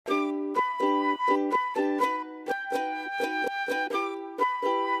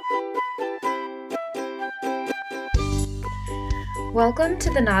Welcome to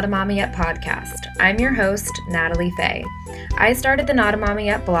the Not a Mommy Yet podcast. I'm your host, Natalie Faye. I started the Not a Mommy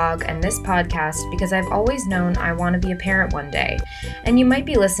Yet blog and this podcast because I've always known I want to be a parent one day, and you might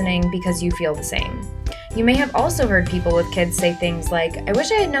be listening because you feel the same. You may have also heard people with kids say things like, I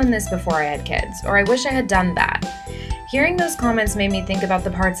wish I had known this before I had kids, or I wish I had done that. Hearing those comments made me think about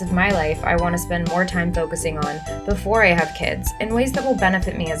the parts of my life I want to spend more time focusing on before I have kids in ways that will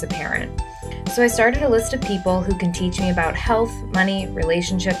benefit me as a parent. So I started a list of people who can teach me about health, money,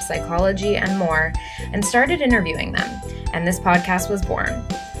 relationships, psychology, and more, and started interviewing them. And this podcast was born.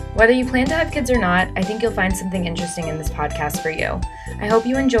 Whether you plan to have kids or not, I think you'll find something interesting in this podcast for you. I hope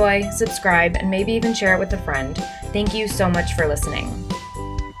you enjoy, subscribe, and maybe even share it with a friend. Thank you so much for listening.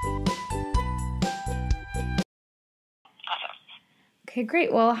 Okay,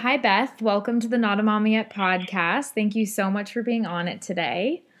 great. Well, hi, Beth. Welcome to the Not a Mommy Yet podcast. Thank you so much for being on it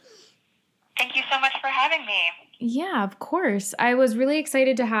today. Thank you so much for having me. Yeah, of course. I was really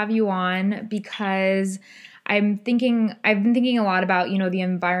excited to have you on because I've been thinking a lot about, the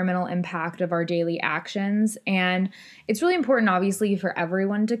environmental impact of our daily actions. And it's really important, obviously, for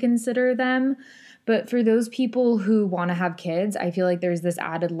everyone to consider them. But for those people who want to have kids, I feel like there's this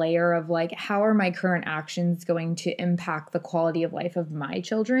added layer of how are my current actions going to impact the quality of life of my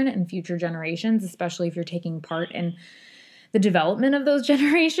children and future generations, especially if you're taking part in the development of those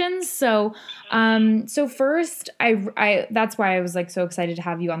generations. So first, I that's why I was so excited to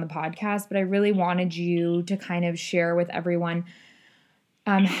have you on the podcast, but I really wanted you to kind of share with everyone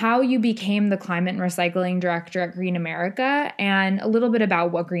how you became the climate and recycling director at Green America and a little bit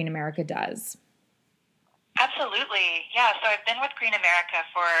about what Green America does. Absolutely. Yeah. So I've been with Green America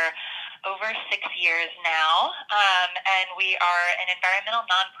for over 6 years now, and we are an environmental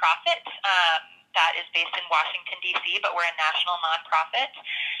nonprofit that is based in Washington, D.C., but we're a national nonprofit.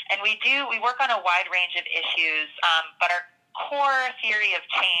 And we work on a wide range of issues, but our core theory of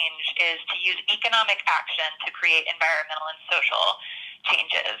change is to use economic action to create environmental and social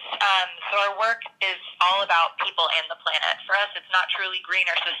changes. So our work is all about people and the planet. For us, it's not truly green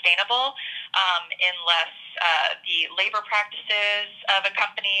or sustainable unless the labor practices of a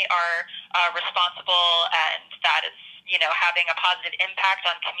company are responsible and that it's having a positive impact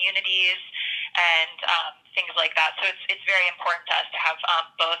on communities and things like that. So it's very important to us to have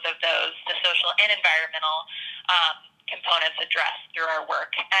both of those, the social and environmental components addressed through our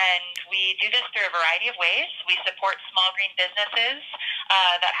work. And we do this through a variety of ways. We support small green businesses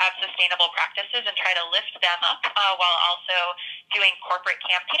that have sustainable practices and try to lift them up while also doing corporate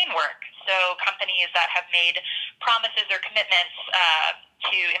campaign work. So companies that have made promises or commitments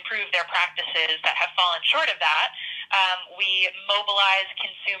to improve their practices that have fallen short of that, we mobilize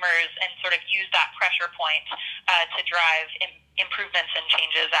consumers and sort of use that pressure point to drive improvements and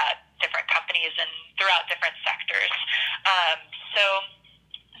changes at different companies and throughout different sectors. So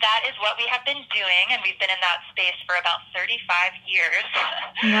that is what we have been doing, and we've been in that space for about 35 years.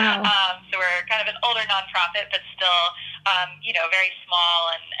 Wow. So we're kind of an older nonprofit, but still, very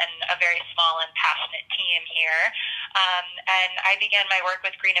small and a very small and passionate team here. And I began my work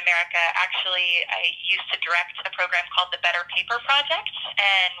with Green America. Actually, I used to direct a program called the Better Paper Project,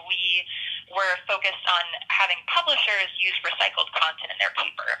 and we were focused on having publishers use recycled content in their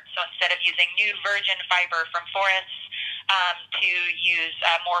paper. So instead of using new virgin fiber from forests, to use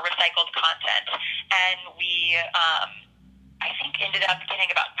more recycled content. And we, I think, ended up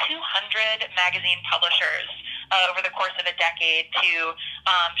getting about 200 magazine publishers over the course of a decade to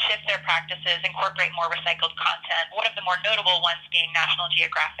shift their practices, incorporate more recycled content. One of the more notable ones being National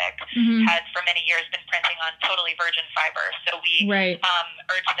Geographic had for many years been printing on totally virgin fiber. So we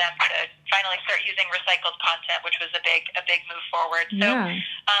urged them to finally start using recycled content, which was a big move forward. So,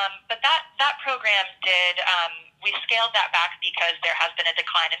 but that program did. We scaled that back because there has been a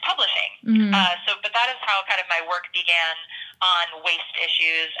decline in publishing. But that is how kind of my work began on waste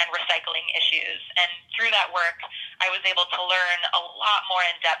issues and recycling issues. And through that work, I was able to learn a lot more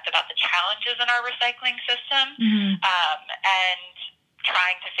in depth about the challenges in our recycling system, and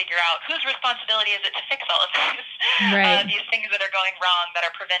trying to figure out whose responsibility is it to fix all of these things that are going wrong, that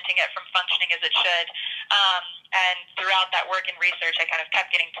are preventing it from functioning as it should. And throughout that work and research, I kind of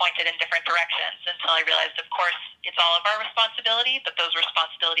kept getting pointed in different directions until I realized, of course, it's all of our responsibility, but those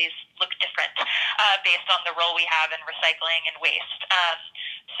responsibilities look different based on the role we have in recycling and waste.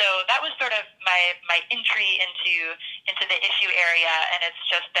 So that was sort of my entry into the issue area, and it's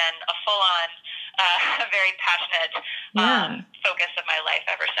just been a full-on, very passionate focus of my life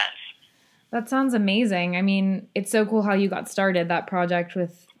ever since. That sounds amazing. I mean, it's so cool how you got started, that project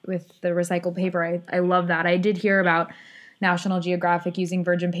with the recycled paper. I love that. I did hear about National Geographic using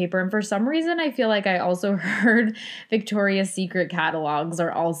virgin paper. And for some reason, I feel like I also heard Victoria's Secret catalogs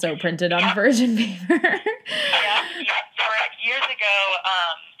are also printed on virgin paper. Yeah. For years ago,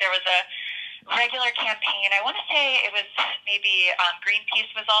 there was a regular campaign. I want to say it was maybe Greenpeace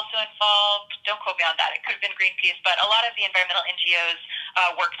was also involved. Don't quote me on that. It could have been Greenpeace, but a lot of the environmental NGOs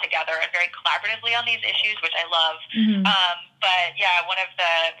work together and very collaboratively on these issues, which I love. But yeah, one of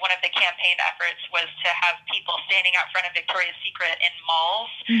the campaign efforts was to have people standing out front of Victoria's Secret in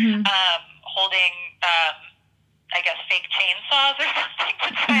malls, holding I guess fake chainsaws or something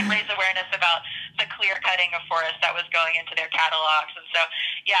to try and raise awareness about the clear cutting of forest that was going into their catalogs. And so,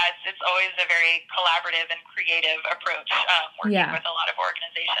 yeah, it's always a very collaborative and creative approach working with a lot of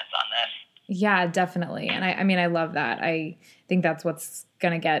organizations on this. Yeah, definitely. And I mean, I love that. I think that's what's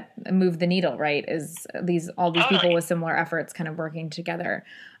going to move the needle, right? Is all these people with similar efforts kind of working together.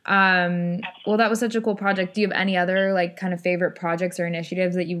 Well, that was such a cool project. Do you have any other like kind of favorite projects or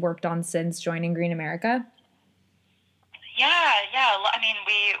initiatives that you've worked on since joining Green America? Yeah. I mean,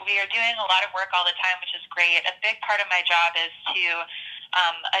 we are doing a lot of work all the time, which is great. A big part of my job is to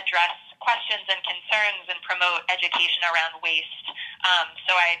address questions and concerns and promote education around waste.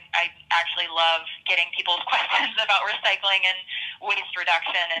 So I actually love getting people's questions about recycling and waste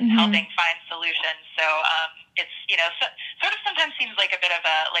reduction and helping find solutions. So it's, sort of sometimes seems like a bit of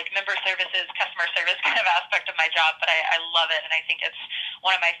a member services, customer service kind of aspect of my job, but I love it, and I think it's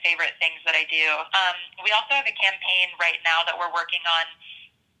one of my favorite things that I do. We also have a campaign right now that we're working on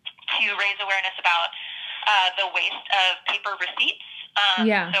to raise awareness about the waste of paper receipts.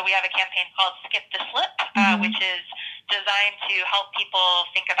 So we have a campaign called Skip the Slip, which is designed to help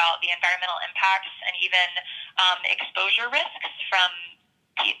people think about the environmental impacts and even exposure risks from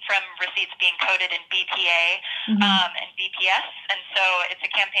receipts being coated in BPA and BPS. And so it's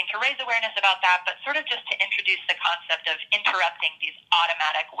a campaign to raise awareness about that, but sort of just to introduce the concept of interrupting these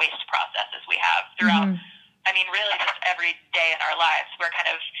automatic waste processes we have throughout, I mean, really just every day in our lives. We're kind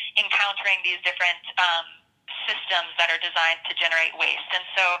of encountering these different systems that are designed to generate waste. And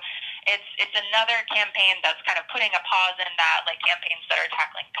so it's another campaign that's kind of putting a pause in that, like campaigns that are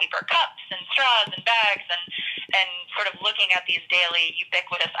tackling paper cups and straws and bags and sort of looking at these daily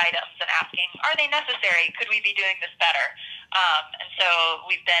ubiquitous items and asking, are they necessary? Could we be doing this better? And so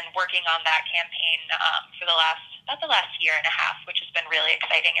we've been working on that campaign for about the last year and a half, which has been really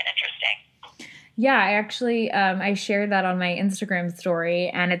exciting and interesting. Yeah, I actually, I shared that on my Instagram story,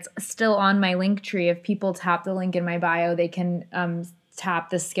 and it's still on my link tree. If people tap the link in my bio, they can tap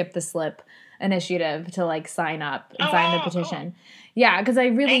the Skip the Slip initiative to like sign up and sign the petition. Cool. Yeah, because I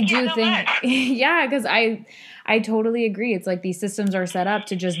really do think, yeah, because I totally agree. It's like these systems are set up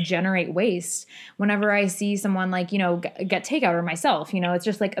to just generate waste. Whenever I see someone like, get takeout or myself, it's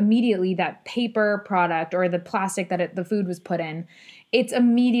just like immediately that paper product or the plastic that the food was put in, it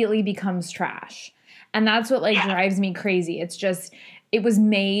immediately becomes trash. And that's what drives me crazy. It's just, it was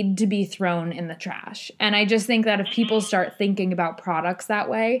made to be thrown in the trash. And I just think that if people start thinking about products that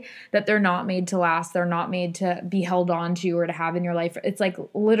way, that they're not made to last, they're not made to be held on to or to have in your life. It's like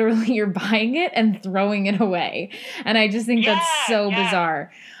literally you're buying it and throwing it away. And I just think that's so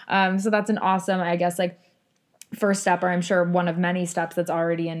bizarre. So that's an awesome, I guess, first step, or I'm sure one of many steps that's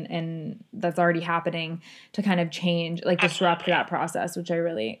already that's already happening to kind of change, disrupt that process, which I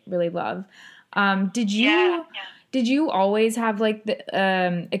really, really love. Did you always have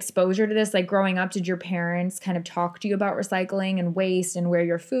the exposure to this? Like growing up, did your parents kind of talk to you about recycling and waste and where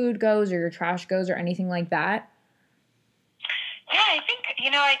your food goes or your trash goes or anything like that? Yeah, I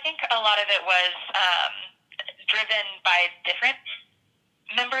think a lot of it was driven by different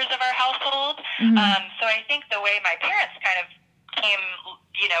members of our household. So I think the way my parents kind of came,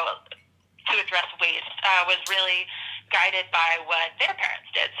 to address waste was really guided by what their parents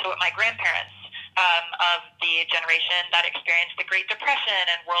did. So what my grandparents of the generation that experienced the Great Depression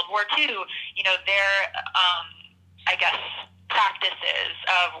and World War II, their, I guess, practices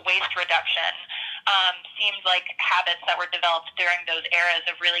of waste reduction seemed like habits that were developed during those eras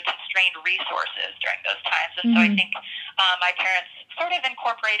of really constrained resources during those times. And so I think my parents sort of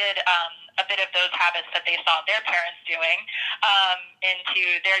incorporated a bit of those habits that they saw their parents doing into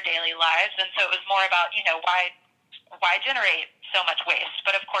their daily lives. And so it was more about, why generate so much waste?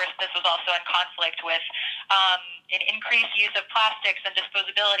 But of course, this was also in conflict with an increased use of plastics and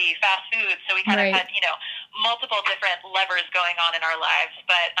disposability, fast food. So we kind of had, multiple different levers going on in our lives.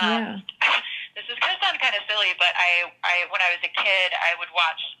 But this is going to sound kind of silly, but I when I was a kid, I would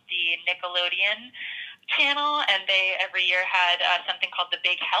watch the Nickelodeon channel, and they every year had something called The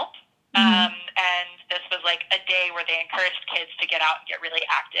Big Help. And this was like a day where they encouraged kids to get out and get really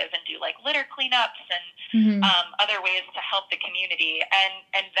active and do like litter cleanups and other ways to help the community.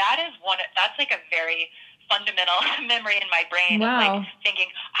 And that's like a very fundamental memory in my brain of like thinking,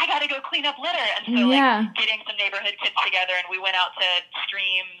 I got to go clean up litter. And so like getting some neighborhood kids together, and we went out to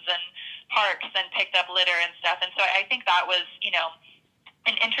streams and parks and picked up litter and stuff. And so I think that was, you know,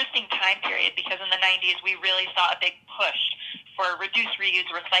 an interesting time period, because in the 90s we really saw a big push for reduce, reuse,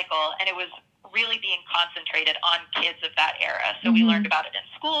 recycle, and it was really being concentrated on kids of that era. So we learned about it in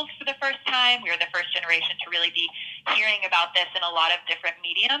schools for the first time. We were the first generation to really be hearing about this in a lot of different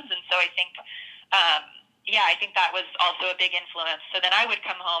mediums. And so I think I think that was also a big influence. So then I would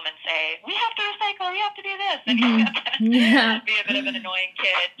come home and say, we have to recycle, we have to do this. And be a bit of an annoying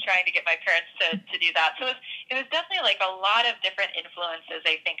kid trying to get my parents to do that. So it was definitely like a lot of different influences,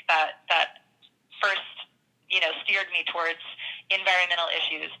 I think, that first, you know, steered me towards environmental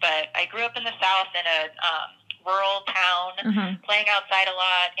issues. But I grew up in the South in a rural town, playing outside a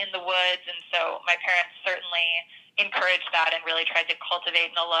lot in the woods. And so my parents certainly encouraged that and really tried to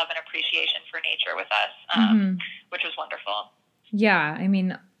cultivate a love and appreciation for nature with us, which was wonderful. Yeah. I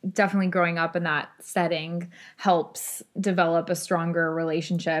mean, definitely growing up in that setting helps develop a stronger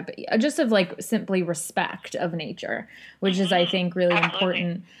relationship, just of like simply respect of nature, which is, I think, really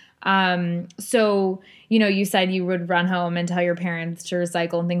important. So, you know, you said you would run home and tell your parents to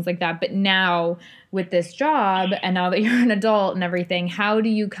recycle and things like that. But now with this job, and now that you're an adult and everything, how do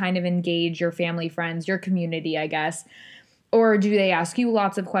you kind of engage your family, friends, your community, I guess? Or do they ask you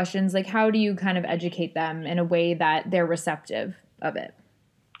lots of questions? Like, how do you kind of educate them in a way that they're receptive of it?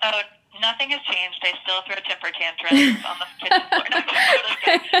 Oh, nothing has changed. I still throw temper tantrums on the kitchen floor. No,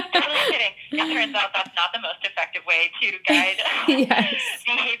 totally kidding. It turns out that's not the most effective way to guide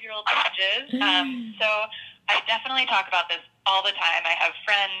behavioral changes. So I definitely talk about this all the time. I have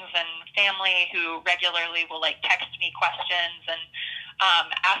friends and family who regularly will like text me questions and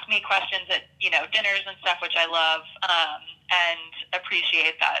ask me questions at, you know, dinners and stuff, which I love, and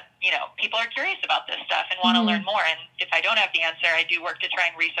appreciate that, you know, people are curious about this stuff and want to learn more. And if I don't have the answer, I do work to try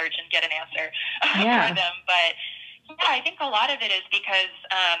and research and get an answer for them. But yeah, I think a lot of it is because,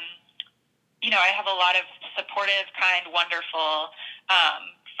 you know, I have a lot of supportive, kind, wonderful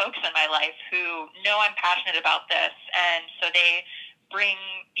folks in my life who know I'm passionate about this. And so they bring,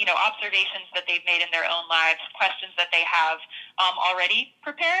 you know, observations that they've made in their own lives, questions that they have already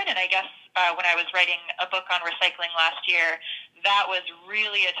prepared. And I guess when I was writing a book on recycling last year, that was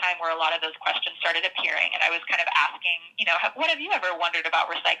really a time where a lot of those questions started appearing. And I was kind of asking, you know, what have you ever wondered about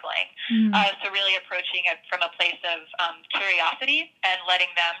recycling? So really approaching it from a place of curiosity and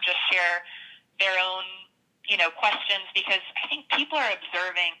letting them just share their own, you know, questions, because I think people are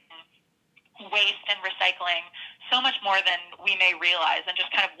observing waste and recycling so much more than we may realize, and just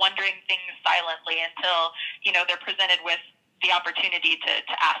kind of wondering things silently until, you know, they're presented with the opportunity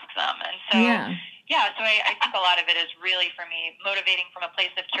to ask them. And so, so I think a lot of it is really, for me, motivating from a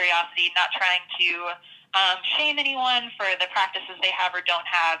place of curiosity, not trying to shame anyone for the practices they have or don't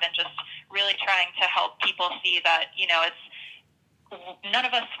have, and just really trying to help people see that, you know, none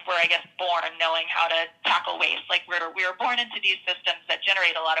of us were, I guess, born knowing how to tackle waste. Like we were born into these systems that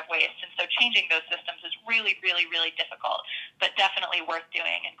generate a lot of waste. And so changing those systems is really, really, really difficult, but definitely worth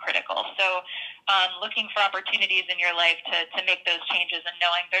doing and critical. So looking for opportunities in your life to make those changes, and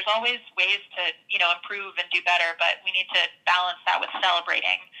knowing there's always ways to, you know, improve and do better, but we need to balance that with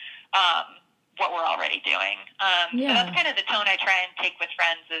celebrating what we're already doing. So that's kind of the tone I try and take with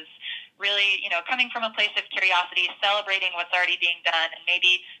friends, is really, you know, coming from a place of curiosity, celebrating what's already being done, and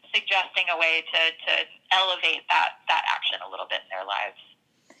maybe suggesting a way to elevate that action a little bit in their lives.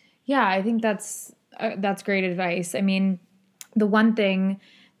 Yeah, I think that's great advice. I mean, the one thing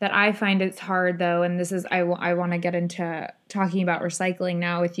that I find it's hard, though, and this is, I want to get into talking about recycling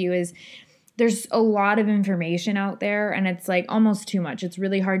now with you, is there's a lot of information out there, and it's like almost too much. It's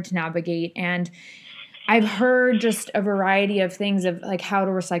really hard to navigate. And I've heard just a variety of things of like how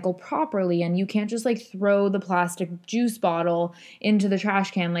to recycle properly, and you can't just like throw the plastic juice bottle into the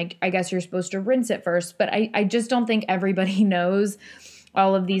trash can. Like, I guess you're supposed to rinse it first, but I just don't think everybody knows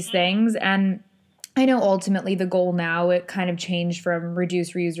all of these things. And I know ultimately the goal now, it kind of changed from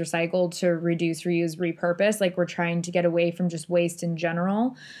reduce, reuse, recycle to reduce, reuse, repurpose. Like, we're trying to get away from just waste in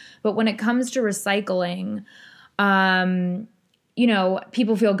general. But when it comes to recycling, you know,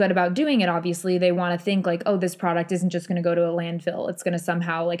 people feel good about doing it. Obviously, they want to think like, oh, this product isn't just going to go to a landfill. It's going to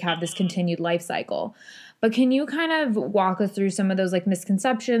somehow like have this continued life cycle. But can you kind of walk us through some of those like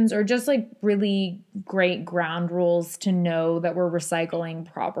misconceptions, or just like really great ground rules to know that we're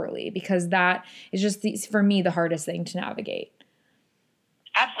recycling properly? Because that is just, for me, the hardest thing to navigate.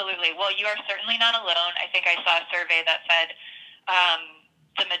 Absolutely. Well, you are certainly not alone. I think I saw a survey that said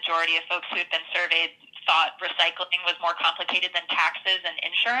the majority of folks who had been surveyed thought recycling was more complicated than taxes and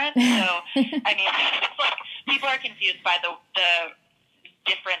insurance. So, I mean, it's like people are confused by the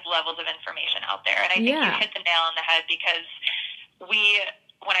different levels of information out there. And I think you hit the nail on the head, because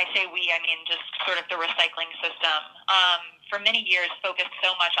when I say we, I mean just sort of the recycling system, for many years focused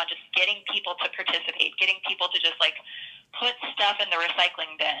so much on just getting people to participate, getting people to just like put stuff in the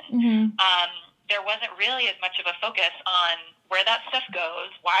recycling bin. There wasn't really as much of a focus on where that stuff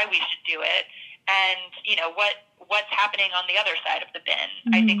goes, why we should do it, and, you know, what's happening on the other side of the bin.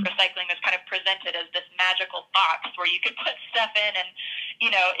 I think recycling was kind of presented as this magical box where you could put stuff in and, you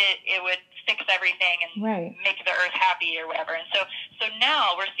know, it would fix everything and make the earth happy or whatever. And so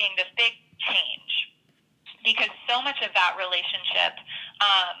now we're seeing this big change, because so much of that relationship,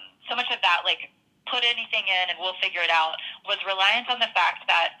 so much of that, like, put anything in and we'll figure it out, was reliant on the fact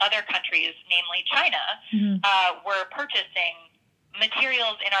that other countries, namely China, were purchasing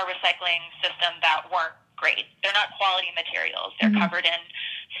materials in our recycling system that weren't great. They're not quality materials. They're covered in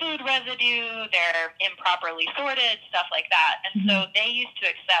food residue. They're improperly sorted, stuff like that. And so they used to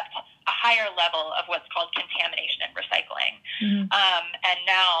accept a higher level of what's called contamination in recycling. And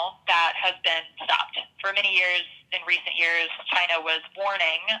now that has been stopped. For many years, in recent years, China was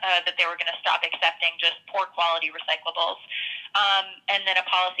warning that they were going to stop accepting just poor quality recyclables. And then a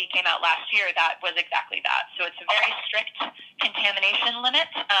policy came out last year that was exactly that. So it's a very strict contamination limit,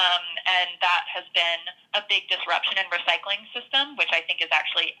 and that has been a big disruption in recycling system, which I think is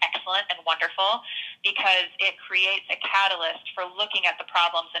actually excellent and wonderful, because it creates a catalyst for looking at the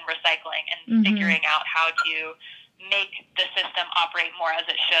problems in recycling and figuring out how to make the system operate more as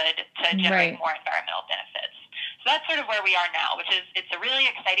it should to generate more environmental benefits. So that's sort of where we are now, which is, it's a really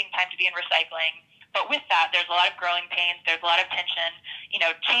exciting time to be in recycling. But with that, there's a lot of growing pains. There's a lot of tension. You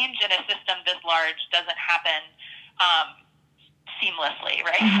know, change in a system this large doesn't happen seamlessly,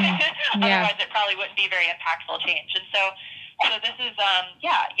 right? Otherwise, it probably wouldn't be very impactful change. And so this is,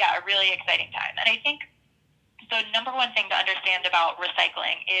 a really exciting time. And I think the number one thing to understand about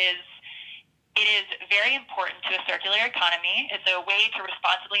recycling is it is very important to a circular economy. It's a way to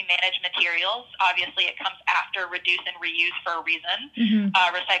responsibly manage materials. Obviously, it comes after reduce and reuse for a reason.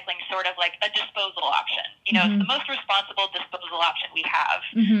 Recycling is sort of like a disposal option. You know, it's the most responsible disposal option we have.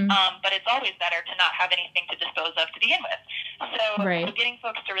 But it's always better to not have anything to dispose of to begin with. So getting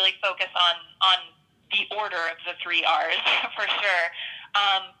folks to really focus on the order of the 3 R's for sure.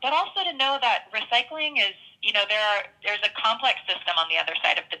 But also to know that recycling is, you know, there's a complex system on the other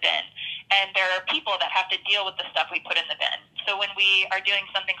side of the bin, and there are people that have to deal with the stuff we put in the bin. So when we are doing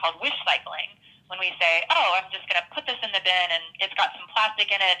something called wish cycling, when we say, oh, I'm just going to put this in the bin and it's got some plastic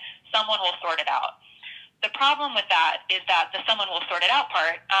in it, someone will sort it out. The problem with that is that the someone will sort it out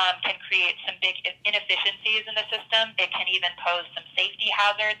part can create some big inefficiencies in the system. It can even pose some safety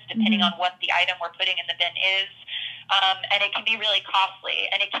hazards depending on what the item we're putting in the bin is. And it can be really costly,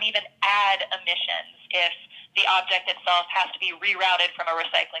 and it can even add emissions if the object itself has to be rerouted from a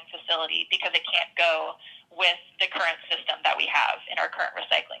recycling facility because it can't go with the current system that we have in our current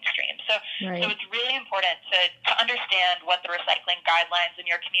recycling stream. So it's really important to understand what the recycling guidelines in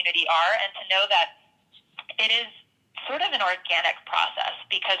your community are, and to know that it is sort of an organic process,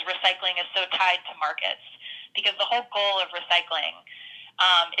 because recycling is so tied to markets. Because the whole goal of recycling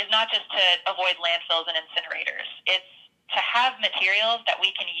is not just to avoid landfills and incinerators. It's to have materials that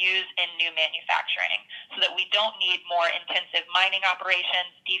we can use in new manufacturing, so that we don't need more intensive mining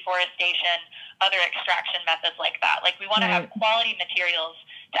operations, deforestation, other extraction methods like that. Like, we want to have quality materials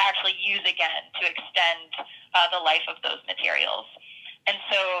to actually use again to extend the life of those materials. And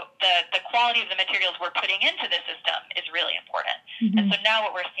so the quality of the materials we're putting into the system is really important. And so now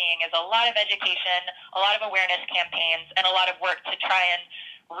what we're seeing is a lot of education, a lot of awareness campaigns, and a lot of work to try and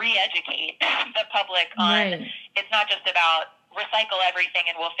re-educate the public on it's not just about recycle everything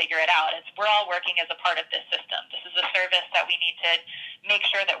and we'll figure it out. It's we're all working as a part of this system. This is a service that we need to make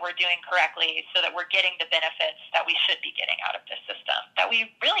sure that we're doing correctly, so that we're getting the benefits that we should be getting out of this system, that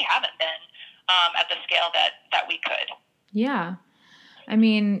we really haven't been at the scale that we could. Yeah. I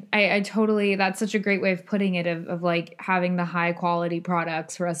mean, I totally, that's such a great way of putting it, of like having the high quality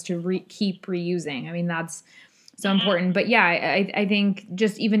products for us to keep reusing. I mean, that's so important. But yeah, I think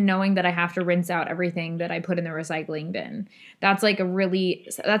just even knowing that I have to rinse out everything that I put in the recycling bin, that's like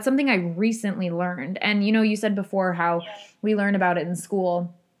that's something I recently learned. And, you know, you said before how we learn about it in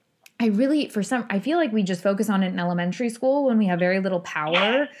school. I feel like we just focus on it in elementary school when we have very little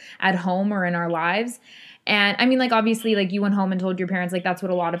power at home or in our lives. And I mean, like, obviously, like, you went home and told your parents, like, that's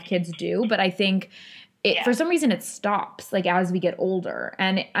what a lot of kids do. But I think for some reason it stops like as we get older.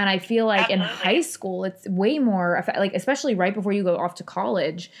 And I feel like in high school, it's way more like, especially right before you go off to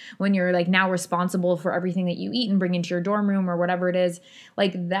college, when you're like now responsible for everything that you eat and bring into your dorm room or whatever it is,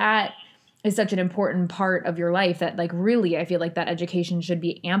 like that is such an important part of your life that like really, I feel like that education should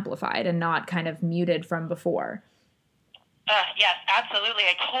be amplified and not kind of muted from before. Yes, absolutely.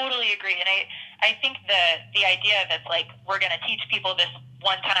 I totally agree. And I think the idea that like we're going to teach people this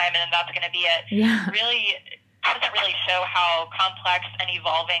one time and then that's going to be it really doesn't really show how complex and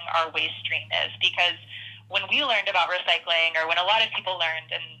evolving our waste stream is. Because when we learned about recycling, or when a lot of people learned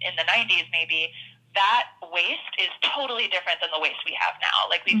in the 90s maybe, that waste is totally different than the waste we have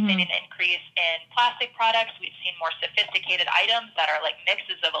now. Like we've seen an increase in plastic products. We've seen more sophisticated items that are like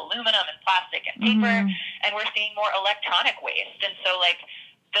mixes of aluminum and plastic and paper. And we're seeing more electronic waste. And so like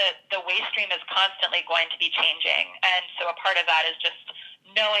the waste stream is constantly going to be changing. And so a part of that is just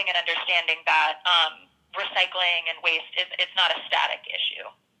knowing and understanding that recycling and waste it's not a static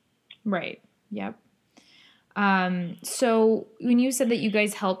issue. Right. Yep. So when you said that you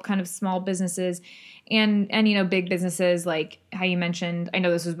guys help kind of small businesses and, you know, big businesses, like how you mentioned, I know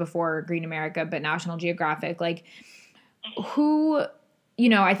this was before Green America, but National Geographic, like who, you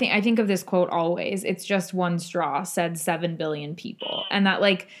know, I think of this quote always, it's just one straw said 7 billion people. And that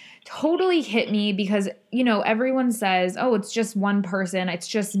like totally hit me because, you know, everyone says, oh, it's just one person. It's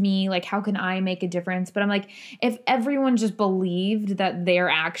just me. Like, how can I make a difference? But I'm like, if everyone just believed that their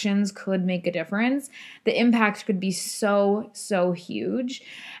actions could make a difference, the impact could be so, so huge.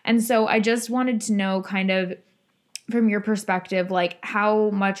 And so I just wanted to know kind of from your perspective, like how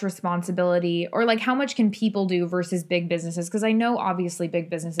much responsibility or like how much can people do versus big businesses? Because I know obviously big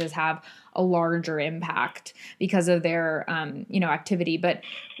businesses have a larger impact because of their, you know, activity. But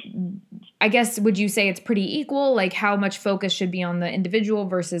I guess, would you say it's pretty equal? Like how much focus should be on the individual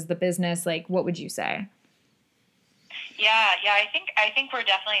versus the business? Like what would you say? Yeah. I think we're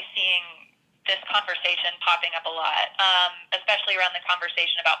definitely seeing this conversation popping up a lot, especially around the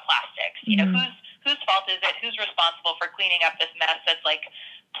conversation about plastics. You know, whose fault is it? Who's responsible for cleaning up this mess that's like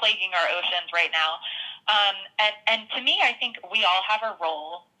plaguing our oceans right now? And to me, I think we all have a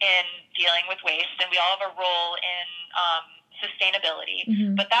role in dealing with waste, and we all have a role in sustainability.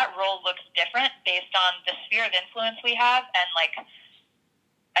 But that role looks different based on the sphere of influence we have, and like,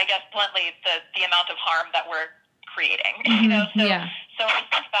 I guess bluntly, the amount of harm that we're creating. You know, so I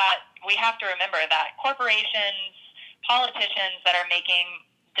think that we have to remember that corporations, politicians that are making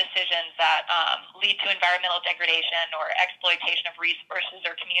decisions that lead to environmental degradation or exploitation of resources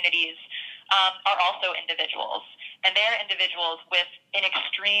or communities are also individuals. And they're individuals with an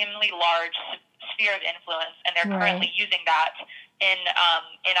extremely large sphere of influence, and they're currently using that in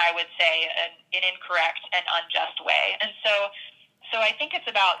I would say, an incorrect and unjust way. And so I think it's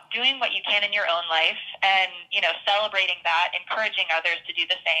about doing what you can in your own life and, you know, celebrating that, encouraging others to do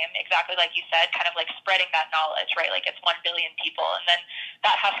the same, exactly like you said, kind of like spreading that knowledge, right? Like it's 1 billion people. And then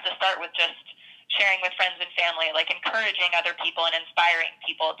that has to start with just sharing with friends and family, like encouraging other people and inspiring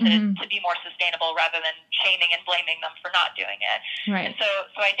people to be more sustainable rather than shaming and blaming them for not doing it. Right. And so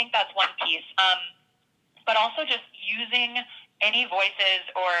I think that's one piece. But also just using any voices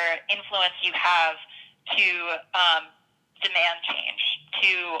or influence you have to demand change,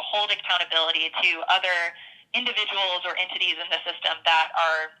 to hold accountability to other individuals or entities in the system that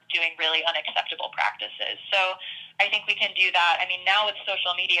are doing really unacceptable practices. So I think we can do that. I mean, now with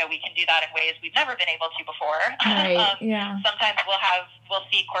social media, we can do that in ways we've never been able to before. Right. Sometimes we'll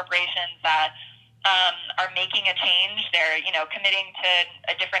see corporations that are making a change. They're, you know, committing to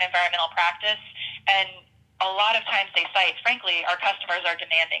a different environmental practice, and a lot of times they cite, frankly, our customers are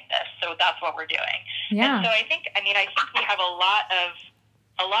demanding this, so that's what we're doing. Yeah. And so I think we have a lot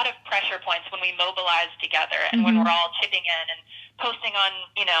of pressure points when we mobilize together and when we're all chipping in and posting on,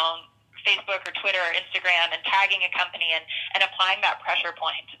 you know, Facebook or Twitter or Instagram and tagging a company and applying that pressure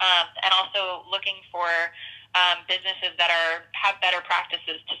point. And also looking for businesses that have better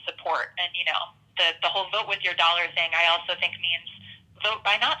practices to support. And, you know, the whole vote with your dollar thing, I also think means vote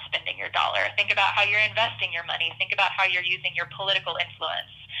by not spending your dollar. Think about how you're investing your money. Think about how you're using your political influence.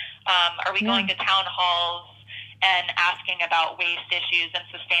 Are we going to town halls and asking about waste issues and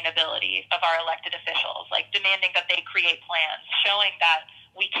sustainability of our elected officials, like demanding that they create plans, showing that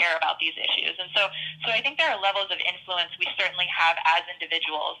we care about these issues? And so I think there are levels of influence we certainly have as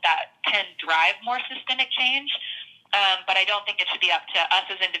individuals that can drive more systemic change, but I don't think it should be up to us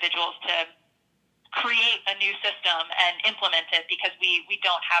as individuals to create a new system and implement it, because we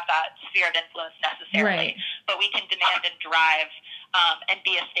don't have that sphere of influence necessarily. Right. But we can demand and drive and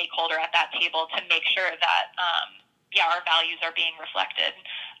be a stakeholder at that table to make sure that our values are being reflected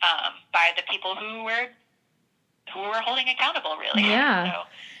by the people who we're holding accountable, really. Yeah. So,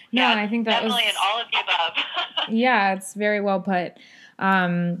 no, I think that definitely in all of the above. Yeah, it's very well put.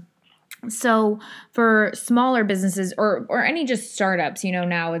 So for smaller businesses or any just startups,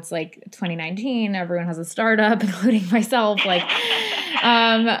 now it's like 2019, everyone has a startup, including myself. Like, this is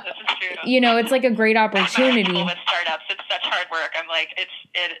true. It's like a great opportunity. People with startups, it's such hard work. I'm like,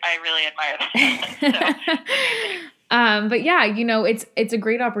 I really admire this. So, it's amazing. But yeah, it's a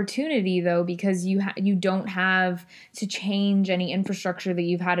great opportunity though, because you don't have to change any infrastructure that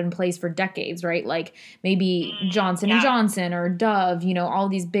you've had in place for decades, right? Like maybe Johnson and Johnson or Dove, all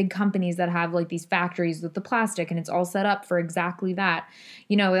these big companies that have like these factories with the plastic and it's all set up for exactly that.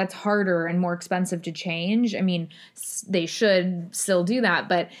 That's harder and more expensive to change. I mean, they should still do that,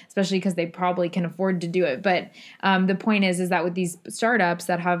 but especially because they probably can afford to do it. But the point is that with these startups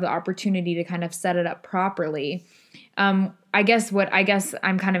that have the opportunity to kind of set it up properly, I guess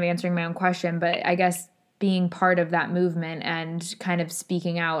I'm kind of answering my own question, but I guess being part of that movement and kind of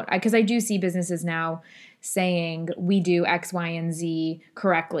speaking out, because I do see businesses now saying we do X, Y, and Z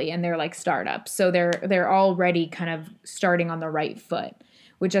correctly, and they're like startups. So they're already kind of starting on the right foot,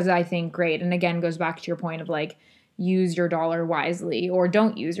 which is, I think, great. And again, goes back to your point of like, use your dollar wisely or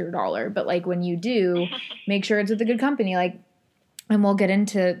don't use your dollar. But like when you do, make sure it's with a good company. Like, and we'll get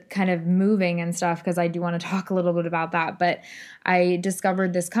into kind of moving and stuff because I do want to talk a little bit about that. But I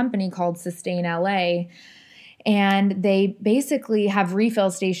discovered this company called Sustain LA, and they basically have refill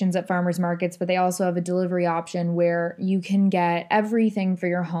stations at farmers markets, but they also have a delivery option where you can get everything for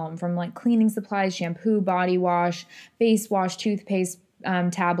your home, from like cleaning supplies, shampoo, body wash, face wash, toothpaste,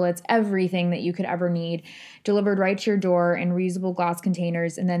 tablets, everything that you could ever need, delivered right to your door in reusable glass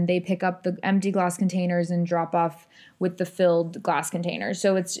containers. And then they pick up the empty glass containers and drop off with the filled glass containers.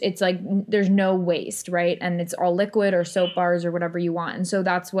 So it's like there's no waste, right? And it's all liquid or soap bars or whatever you want. And so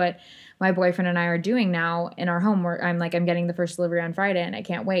that's what my boyfriend and I are doing now in our home, where I'm getting the first delivery on Friday and I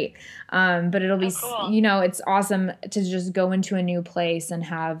can't wait. But it'll be, cool. It's awesome to just go into a new place and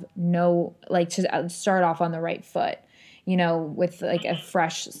have to start off on the right foot, with like a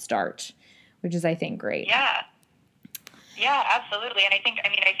fresh start, which is, I think, great. Yeah. Yeah, absolutely. And I think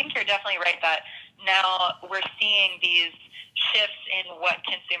you're definitely right that now we're seeing these shifts in what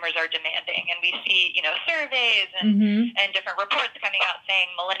consumers are demanding. And we see, surveys and different reports coming out saying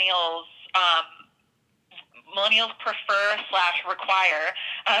millennials prefer/require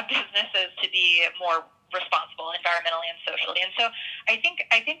businesses to be more responsible environmentally and socially. And so I think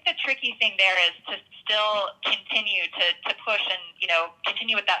the tricky thing there is to still continue to push and,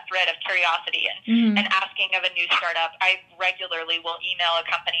 continue with that thread of curiosity and asking of a new startup. I regularly will email a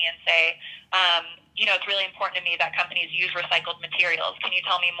company and say, it's really important to me that companies use recycled materials. Can you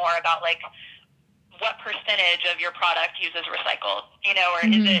tell me more about like what percentage of your product uses recycled, or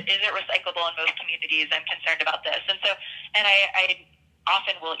is it recyclable in most communities? I'm concerned about this. And so, and I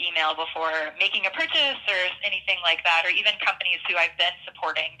often will email before making a purchase or anything like that, or even companies who I've been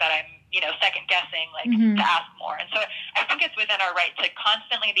supporting that I'm, second guessing, to ask more. And so I think it's within our right to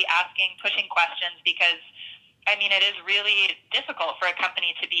constantly be asking, pushing questions, because it is really difficult for a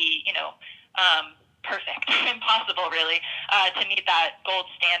company to be, perfect, impossible really, to meet that gold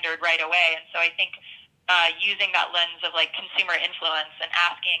standard right away. And so I think using that lens of like consumer influence and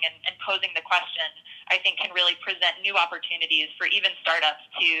asking and posing the question, I think can really present new opportunities for even startups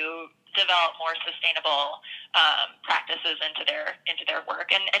to develop more sustainable practices into their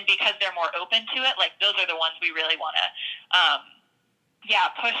work. And because they're more open to it, like those are the ones we really want to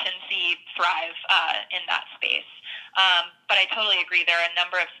push and see thrive in that space. But I totally agree. There are a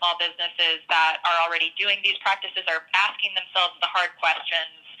number of small businesses that are already doing these practices, are asking themselves the hard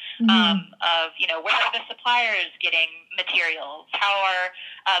questions of, where are the suppliers getting materials? How are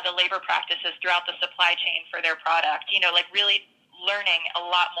the labor practices throughout the supply chain for their product? Really learning a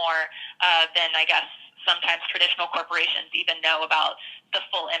lot more than I guess sometimes traditional corporations even know about the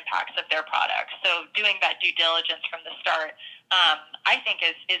full impacts of their products. So doing that due diligence from the start, I think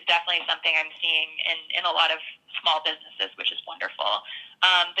is definitely something I'm seeing in a lot of small businesses, which is wonderful.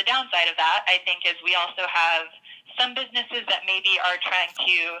 The downside of that, I think, is we also have some businesses that maybe are trying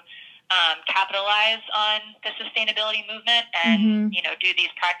to capitalize on the sustainability movement and, do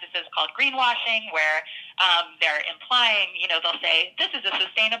these practices called greenwashing, where they're implying, they'll say, this is a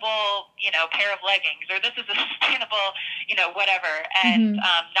sustainable, pair of leggings, or this is a sustainable, whatever, and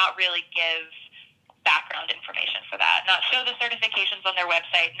not really give background information for that, not show the certifications on their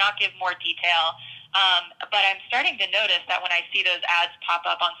website, not give more detail. But I'm starting to notice that when I see those ads pop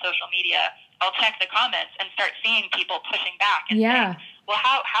up on social media, I'll check the comments and start seeing people pushing back and saying, well,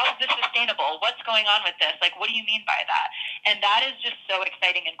 how is this sustainable? What's going on with this? Like, what do you mean by that? And that is just so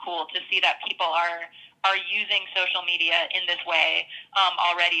exciting and cool to see that people are using social media in this way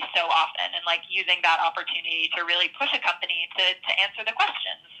already so often, and like using that opportunity to really push a company to answer the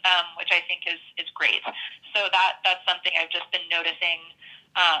questions, which I think is great. So that's something I've just been noticing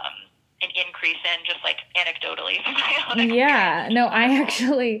an increase in, just like anecdotally. Yeah, no,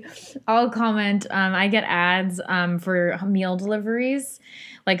 I'll comment. I get ads for meal deliveries,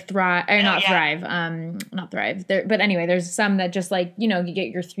 like Thrive, or not Thrive, not Thrive. But anyway, there's some that just like, you get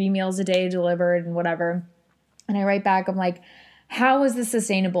your 3 meals a day delivered and whatever. And I write back, I'm like, how is this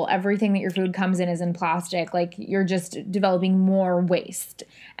sustainable? Everything that your food comes in is in plastic. Like, you're just developing more waste.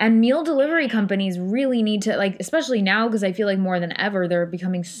 And meal delivery companies really need to, like, especially now, because I feel like more than ever, they're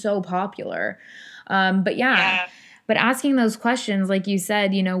becoming so popular. But asking those questions, like you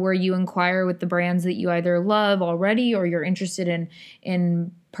said, where you inquire with the brands that you either love already or you're interested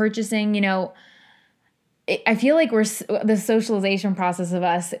in purchasing, I feel like the socialization process of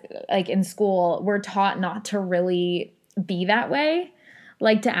us, like in school, we're taught not to really be that way.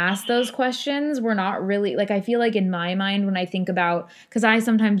 Like, to ask those questions, we're not really, like, I feel like in my mind when I think about, because I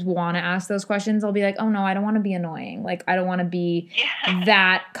sometimes want to ask those questions, I'll be like, oh no, I don't want to be annoying. Like, I don't want to be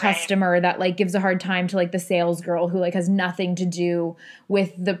that customer that like gives a hard time to like the sales girl who like has nothing to do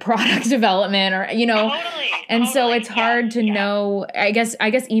with the product development or, and so it's hard to know. I guess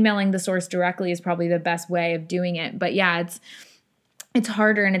emailing the source directly is probably the best way of doing it. But yeah, it's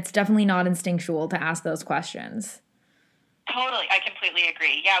harder, and it's definitely not instinctual to ask those questions. Totally. I completely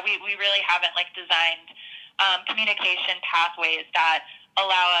agree. Yeah, we really haven't like designed communication pathways that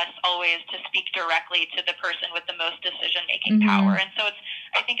allow us always to speak directly to the person with the most decision-making power. And so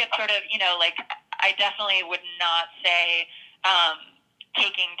I think it's sort of, like, I definitely would not say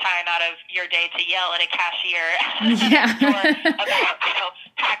taking time out of your day to yell at a cashier about,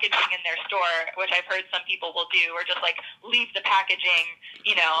 packaging in their store, which I've heard some people will do, or just like leave the packaging,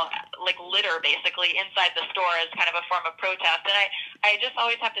 like litter basically inside the store as kind of a form of protest. And I just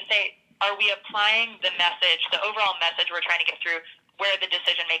always have to say, are we applying the message, the overall message we're trying to get through, where the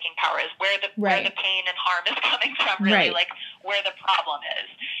decision-making power is, where the pain and harm is coming from, really, like where the problem is,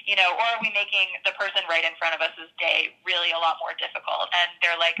 or are we making the person right in front of us' day really a lot more difficult? And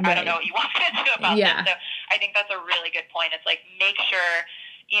they're like, I don't know what you want me to do about this. So I think that's a really good point. It's like, make sure,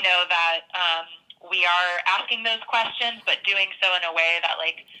 that we are asking those questions, but doing so in a way that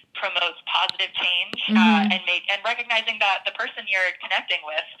like promotes positive change, and recognizing that the person you're connecting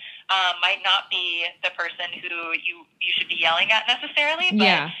with might not be the person who you should be yelling at necessarily,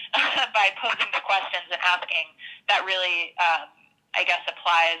 but by posing the questions and asking, that really I guess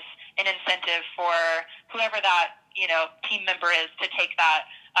applies an incentive for whoever that team member is to take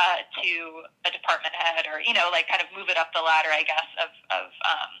that to a department head, or like kind of move it up the ladder, I guess, of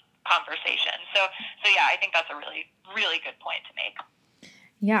conversation. So yeah, I think that's a really, really good point to make.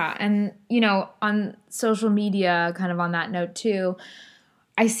 Yeah. And, on social media, kind of on that note too,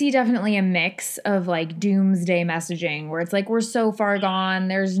 I see definitely a mix of like doomsday messaging where it's like, we're so far gone.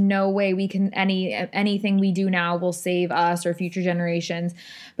 There's no way we can, anything we do now will save us or future generations.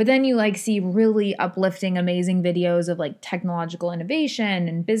 But then you like see really uplifting, amazing videos of like technological innovation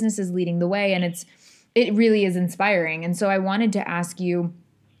and businesses leading the way. And it really is inspiring. And so I wanted to ask you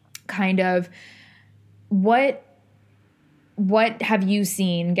kind of what have you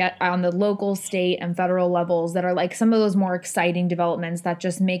seen get on the local, state, and federal levels that are like some of those more exciting developments that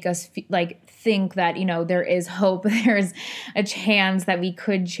just make us think that, there is hope, there's a chance that we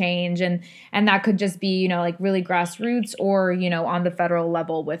could change, and that could just be, like really grassroots or, on the federal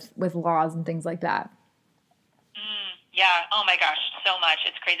level with laws and things like that. Yeah. Oh my gosh, so much.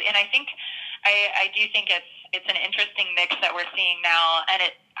 It's crazy. And I think I do think it's an interesting mix that we're seeing now, and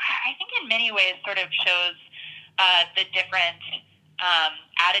I think in many ways sort of shows the different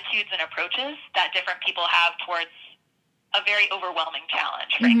attitudes and approaches that different people have towards a very overwhelming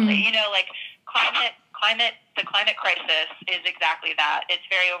challenge, frankly. Like the climate crisis is exactly that. It's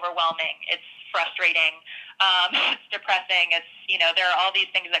very overwhelming. It's frustrating. It's depressing. It's, there are all these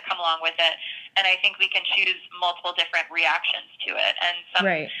things that come along with it. And I think we can choose multiple different reactions to it. And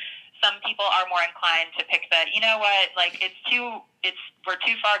some people are more inclined to pick the, like we're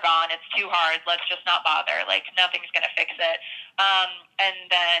too far gone. It's too hard. Let's just not bother. Like nothing's going to fix it. And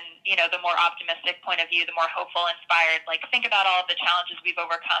then, the more optimistic point of view, the more hopeful, inspired, like think about all of the challenges we've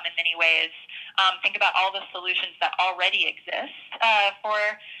overcome in many ways. Think about all the solutions that already exist for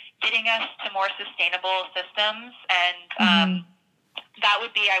getting us to more sustainable systems. And that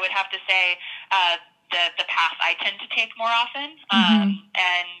would be, I would have to say, the path I tend to take more often.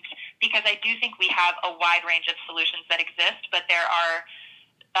 And because I do think we have a wide range of solutions that exist, but there are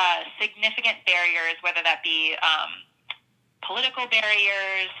significant barriers, whether that be political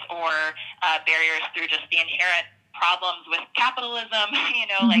barriers or barriers through just the inherent problems with capitalism,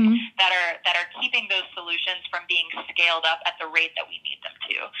 like that are keeping those solutions from being scaled up at the rate that we need them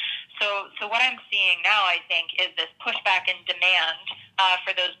to. So what I'm seeing now, I think, is this pushback and demand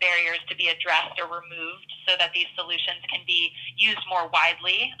for those barriers to be addressed or removed so that these solutions can be used more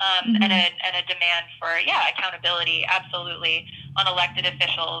widely, and a demand for, accountability, absolutely, on elected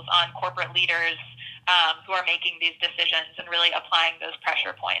officials, on corporate leaders who are making these decisions and really applying those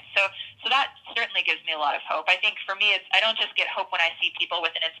pressure points. So that certainly gives me a lot of hope. I think for me, I don't just get hope when I see people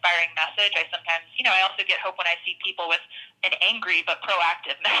with an inspiring message. I sometimes, I also get hope when I see people with an angry but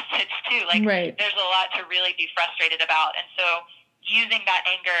proactive message too. Like there's a lot to really be frustrated about. And so using that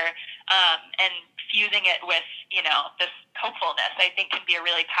anger and fusing it with, this hopefulness, I think can be a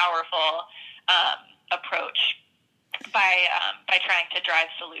really powerful approach by trying to drive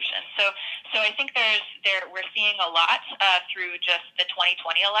solutions. So I think we're seeing a lot through just the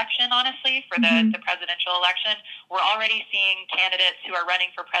 2020 election, honestly, for the presidential election. We're already seeing candidates who are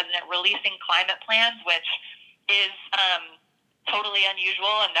running for president releasing climate plans, which is totally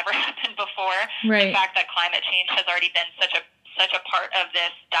unusual and never happened before. The fact that climate change has already been such a part of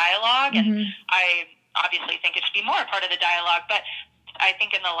this dialogue, and I obviously think it should be more a part of the dialogue, but I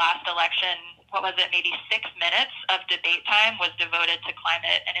think in the last election, what was it, maybe 6 minutes of debate time was devoted to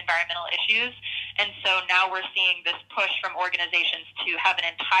climate and environmental issues. And so now we're seeing this push from organizations to have an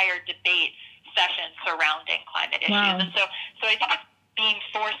entire debate session surrounding climate issues. And so I think it's being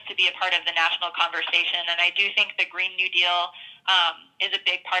forced to be a part of the national conversation. And I do think the Green New Deal is a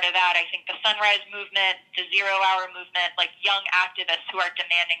big part of that. I think the Sunrise Movement, the Zero Hour Movement, like young activists who are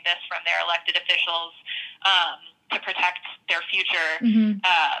demanding this from their elected officials to protect their future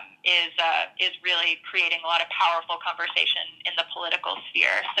is really creating a lot of powerful conversation in the political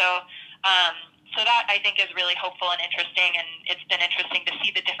sphere. So that I think is really hopeful and interesting, and it's been interesting to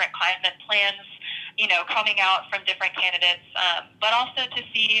see the different climate plans, coming out from different candidates, but also to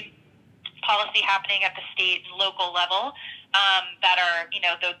see policy happening at the state and local level that are,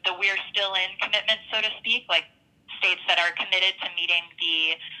 the we're still in commitments, so to speak, like states that are committed to meeting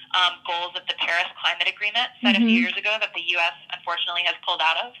the goals of the Paris Climate Agreement set a few years ago that the U.S. unfortunately has pulled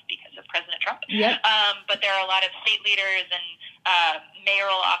out of because of President Trump. But there are a lot of state leaders and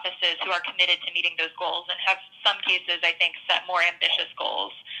mayoral offices who are committed to meeting those goals and have some cases, I think, set more ambitious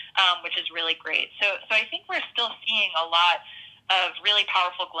goals, which is really great. So I think we're still seeing a lot of really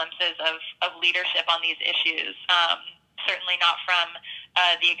powerful glimpses of leadership on these issues. Certainly not from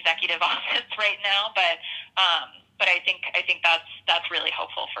the executive office right now, but I think that's really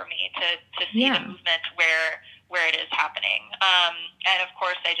hopeful for me to see the movement where it is happening. And of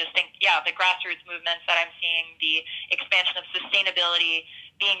course, I just think, the grassroots movements that I'm seeing, the expansion of sustainability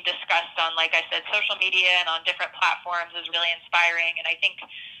being discussed on, like I said, social media and on different platforms is really inspiring. And I think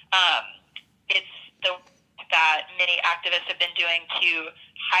it's the that many activists have been doing to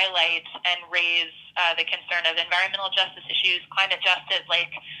highlight and raise the concern of environmental justice issues, climate justice, like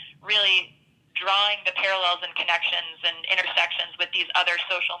really drawing the parallels and connections and intersections with these other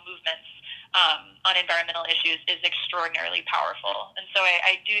social movements on environmental issues is extraordinarily powerful. And so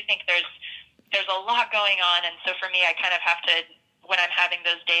I do think there's a lot going on. And so for me, I kind of have to, when I'm having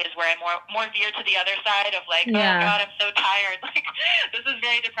those days where I'm more veer to the other side of like, oh God, I'm so tired. Like, this is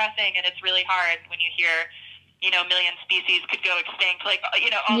very depressing, and it's really hard when you hear, million species could go extinct, like,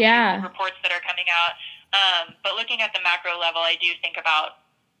 all these reports that are coming out. But looking at the macro level, I do think about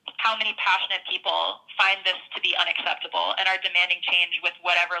how many passionate people find this to be unacceptable and are demanding change with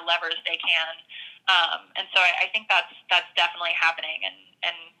whatever levers they can. And so I think that's definitely happening.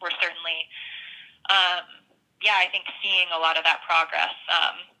 And we're certainly, I think seeing a lot of that progress,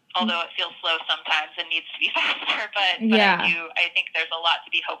 although it feels slow sometimes and needs to be faster, but I think there's a lot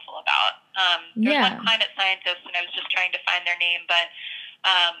to be hopeful about. There's one climate scientist, and I was just trying to find their name, but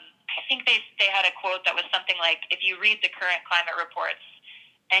I think they had a quote that was something like, if you read the current climate reports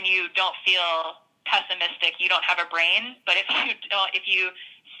and you don't feel pessimistic, you don't have a brain, but if you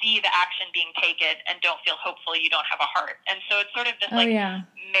see the action being taken and don't feel hopeful, you don't have a heart. And so it's sort of this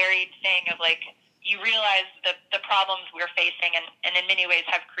married thing of like, you realize that the problems we're facing and in many ways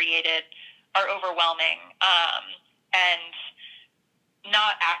have created are overwhelming, and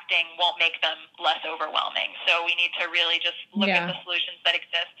not acting won't make them less overwhelming. So we need to really just look at the solutions that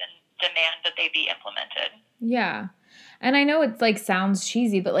exist and demand that they be implemented. Yeah. And I know it's like sounds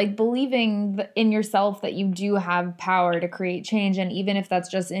cheesy, but like believing in yourself that you do have power to create change. And even if that's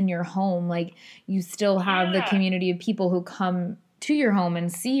just in your home, like you still have the community of people who come to your home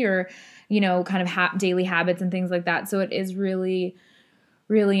and see your, kind of daily habits and things like that. So it is really,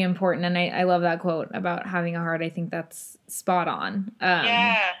 really important. And I love that quote about having a heart. I think that's spot on.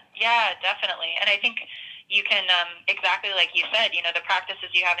 Yeah, definitely. And I think you can, exactly like you said, the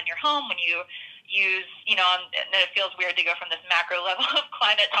practices you have in your home when you use, and it feels weird to go from this macro level of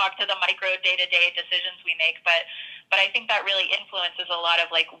climate talk to the micro day-to-day decisions we make, but I think that really influences a lot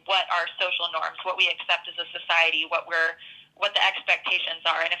of like what our social norms, what we accept as a society, what the expectations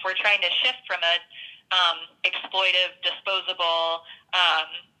are. And if we're trying to shift from a exploitive, disposable,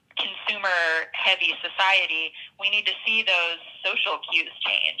 consumer-heavy society, we need to see those social cues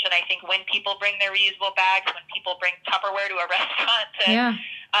change. And I think when people bring their reusable bags, when people bring Tupperware to a restaurant to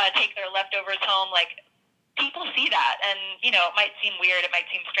take their leftovers home, like people see that. And, it might seem weird, it might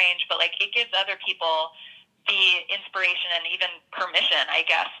seem strange, but like it gives other people the inspiration and even permission, I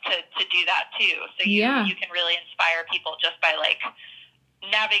guess, to do that too. So you can really inspire people just by like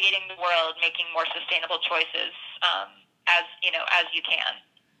navigating the world, making more sustainable choices as you can.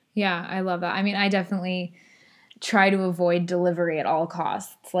 Yeah, I love that. I mean, I definitely try to avoid delivery at all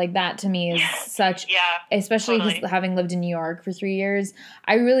costs. Like that to me is such, especially because having lived in New York for 3 years,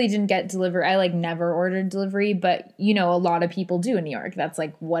 I really didn't get delivery. I like never ordered delivery, but a lot of people do in New York. That's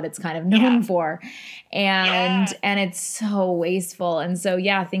like what it's kind of known for. And it's so wasteful. And so,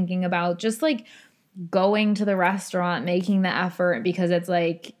 thinking about just like going to the restaurant, making the effort because it's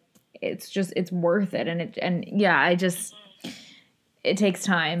like, it's worth it. It takes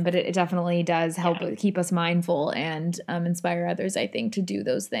time, but it definitely does help keep us mindful and inspire others, I think, to do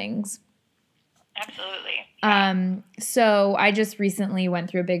those things. Absolutely. So I just recently went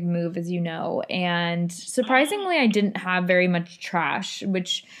through a big move, as you know, and surprisingly, I didn't have very much trash,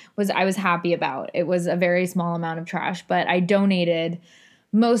 which I was happy about. It was a very small amount of trash, but I donated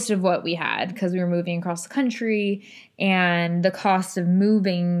most of what we had because we were moving across the country, and the cost of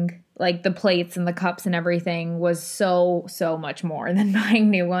moving like the plates and the cups and everything was so much more than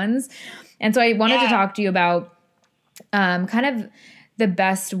buying new ones. And so I wanted to talk to you about kind of the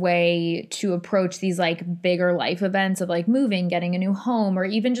best way to approach these like bigger life events of like moving, getting a new home, or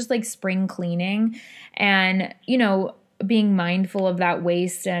even just like spring cleaning, and, being mindful of that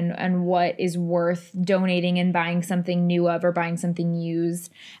waste and what is worth donating and buying something new of or buying something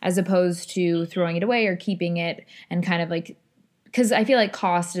used as opposed to throwing it away or keeping it and kind of like, because I feel like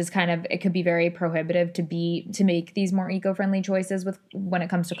cost is kind of, it could be very prohibitive to make these more eco-friendly choices when it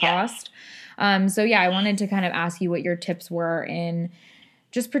comes to cost. I wanted to kind of ask you what your tips were in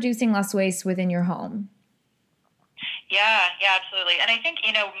just producing less waste within your home. Yeah, absolutely. And I think,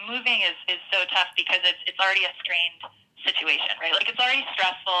 moving is so tough because it's already a strained situation, right? Like it's already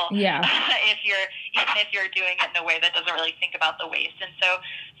stressful. Yeah. if you're doing it in a way that doesn't really think about the waste. And so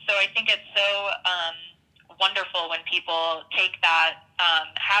I think it's so wonderful when people take that,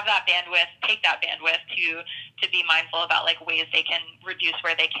 have that bandwidth, take that bandwidth to be mindful about like ways they can reduce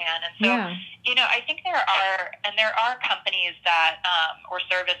where they can. And so, I think there are companies that, or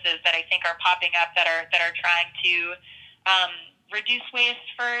services that I think are popping up that are trying to, reduce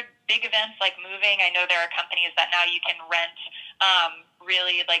waste for big events like moving. I know there are companies that now you can rent,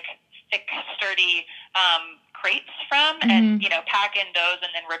 really like thick, sturdy, crates from and, pack in those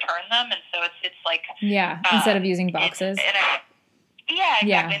and then return them. And so it's like, instead of using boxes.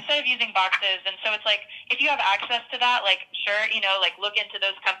 Exactly. Instead of using boxes. And so it's like, if you have access to that, like, sure, like look into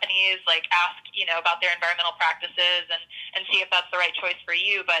those companies, like ask, about their environmental practices and see if that's the right choice for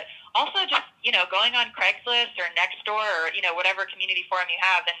you. But also just, going on Craigslist or Nextdoor or, whatever community forum you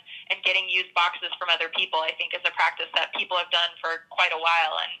have and getting used boxes from other people, I think is a practice that people have done for quite a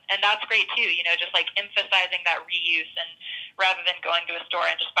while. And that's great too, just like emphasizing that reuse and rather than going to a store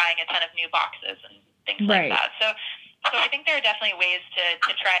and just buying a ton of new boxes and things like that. So I think there are definitely ways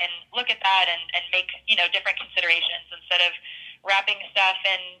to try and look at that and make, different considerations instead of wrapping stuff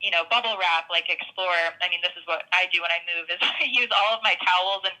in, bubble wrap, like explore. I mean, this is what I do when I move is I use all of my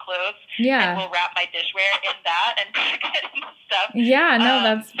towels and clothes and will wrap my dishware in that and pack it in stuff. Yeah, no,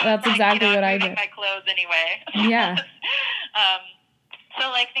 that's exactly what I do. My clothes anyway. Yeah. So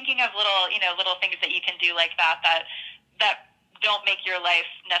like thinking of little things that you can do like that don't make your life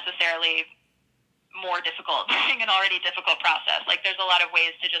necessarily more difficult during an already difficult process. Like there's a lot of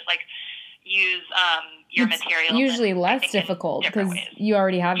ways to just like use your materials. Usually less difficult because you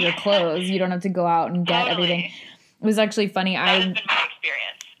already have your clothes. You don't have to go out and get everything. It was actually funny. That has been my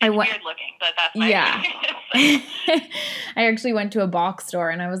experience. It's weird looking, but that's my experience. I actually went to a box store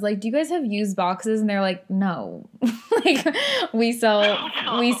and I was like, "Do you guys have used boxes?" And they're like, "No, like we sell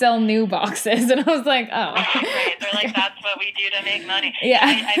new boxes." And I was like, "Oh." Right. They're like, "That's what we do to make money." Yeah.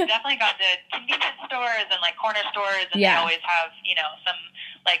 I've definitely gone to convenience stores and like corner stores, and they always have some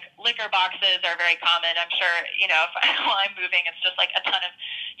like liquor boxes are very common. I'm sure, while I'm moving, it's just like a ton of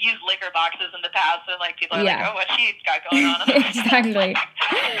used liquor boxes in the past, and like people are like, oh, what's she got going on? Exactly.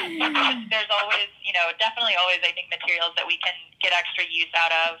 There's always, definitely always, I think, materials that we can get extra use out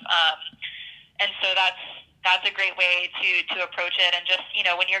of. And so that's a great way to approach it. And just,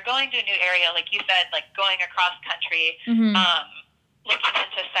 when you're going to a new area, like you said, like going across country, looking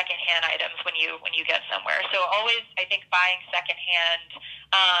into secondhand items when you get somewhere. So always, I think, buying secondhand,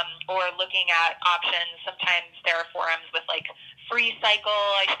 or looking at options. Sometimes there are forums with like Free Cycle,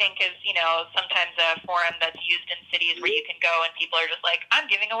 I think, is, sometimes a forum that's used in cities where you can go and people are just like, I'm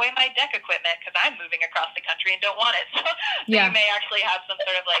giving away my deck equipment because I'm moving across the country and don't want it. So you may actually have some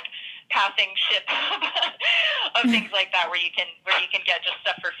sort of like passing ship of things like that where you can get just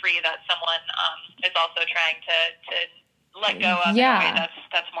stuff for free that someone is also trying to let go of in a way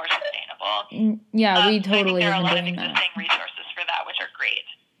that's more sustainable. Yeah, we totally there are a lot of doing existing resources for that, which are great.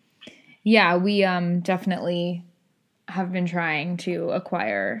 Yeah, we definitely have been trying to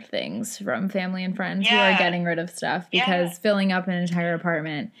acquire things from family and friends who are getting rid of stuff because filling up an entire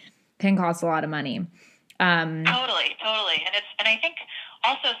apartment can cost a lot of money. Totally. And I think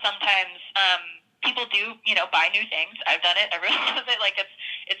also sometimes people do, buy new things. I've done it. Everyone does it. Like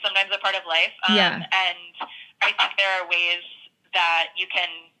it's sometimes a part of life. And I think there are ways that you can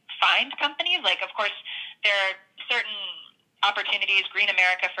find companies. Like, of course, there are certain opportunities. Green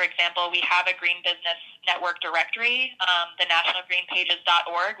America, for example, we have a Green Business Network directory, the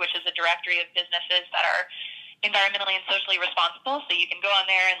nationalgreenpages.org, which is a directory of businesses that are environmentally and socially responsible. So you can go on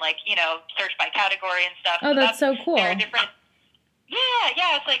there and search by category and stuff. Oh, that's so cool. There are different.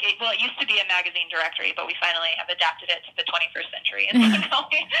 Yeah. It's like, it used to be a magazine directory, but we finally have adapted it to the 21st century. And so now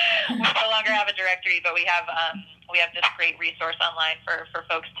we no longer have a directory, but we have this great resource online for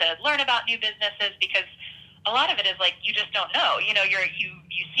folks to learn about new businesses, because a lot of it is like, you just don't know. You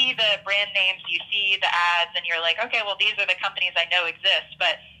see the brand names, you see the ads, and you're like, okay, well, these are the companies I know exist.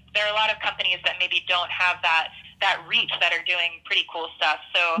 But there are a lot of companies that maybe don't have that reach that are doing pretty cool stuff.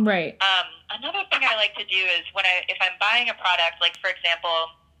 So another thing I like to do is if I'm buying a product, like for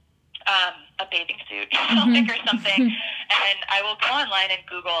example, a bathing suit or something, and I will go online and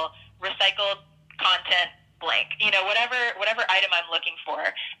Google recycled content blank, whatever item I'm looking for.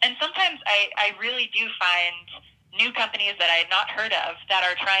 And sometimes I really do find new companies that I had not heard of that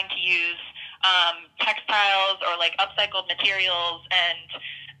are trying to use textiles or like upcycled materials and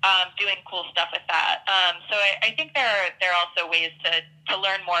doing cool stuff with that. So I think there are also ways to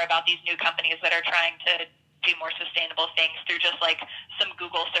learn more about these new companies that are trying to do more sustainable things through just like some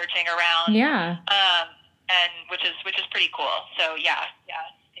Google searching around. And which is pretty cool. So yeah.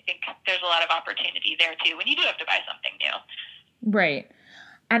 I think there's a lot of opportunity there too when you do have to buy something new. Right.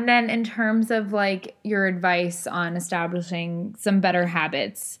 And then in terms of like your advice on establishing some better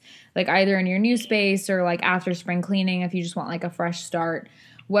habits, like either in your new space or like after spring cleaning, if you just want like a fresh start,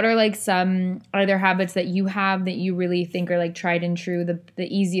 what are like some other habits that you have that you really think are like tried and true, the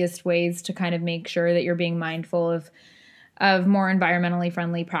easiest ways to kind of make sure that you're being mindful of more environmentally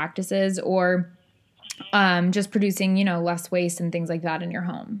friendly practices, or just producing, less waste and things like that in your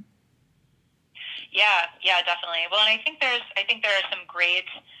home? Yeah, definitely. Well, and I think there are some great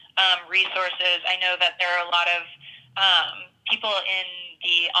resources. I know that there are a lot of people in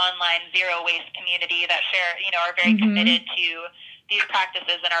the online zero waste community that share, are very committed to these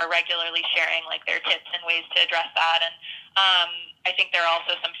practices and are regularly sharing like their tips and ways to address that. And I think there are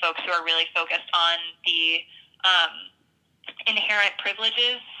also some folks who are really focused on the inherent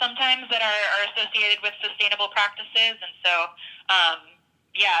privileges sometimes that are associated with sustainable practices. And so,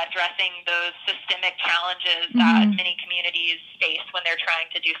 addressing those systemic challenges that many communities face when they're trying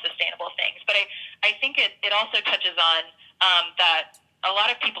to do sustainable things. But I think it also touches on that a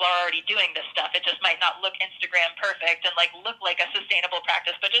lot of people are already doing this stuff. It just might not look Instagram perfect and like look like a sustainable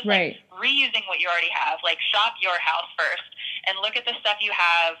practice, but just like reusing what you already have, like shop your house first and look at the stuff you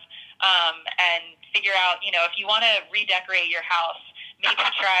have, and figure out, if you want to redecorate your house, maybe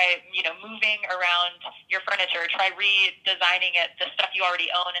try, moving around your furniture, try redesigning it, the stuff you already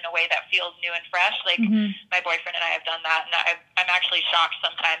own, in a way that feels new and fresh. Like my boyfriend and I have done that, and I'm actually shocked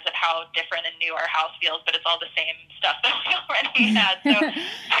sometimes at how different and new our house feels, but it's all the same stuff that we already had. So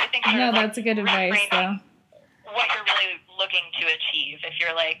I think that's a good advice, though. What you're really looking to achieve. If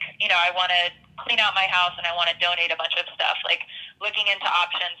you're like, I want to clean out my house and I want to donate a bunch of stuff, like looking into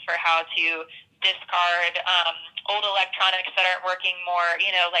options for how to discard old electronics that aren't working more,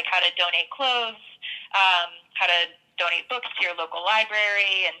 like how to donate clothes, how to donate books to your local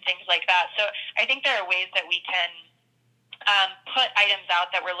library and things like that. So I think there are ways that we can put items out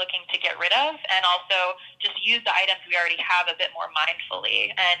that we're looking to get rid of, and also just use the items we already have a bit more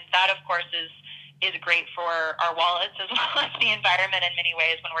mindfully. And that, of course, is great for our wallets as well as the environment in many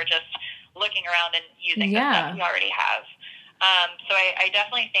ways when we're just looking around and using the stuff we already have. So I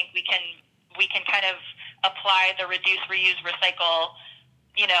definitely think we can kind of apply the reduce, reuse, recycle,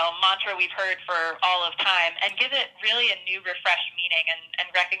 mantra we've heard for all of time, and give it really a new, refreshed meaning, and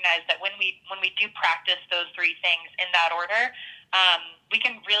recognize that when we do practice those three things in that order, we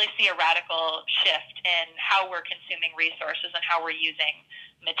can really see a radical shift in how we're consuming resources and how we're using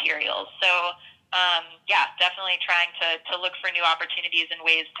materials. So definitely trying to look for new opportunities and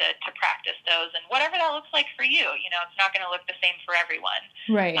ways to practice those, and whatever that looks like for you. It's not going to look the same for everyone.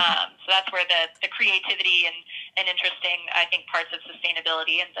 Right. So that's where the creativity and interesting, I think, parts of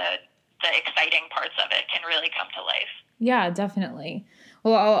sustainability and the exciting parts of it can really come to life. Yeah, definitely.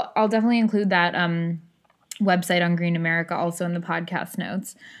 Well, I'll definitely include that website on Green America also in the podcast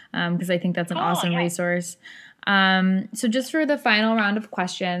notes, because I think that's an awesome resource. So just for the final round of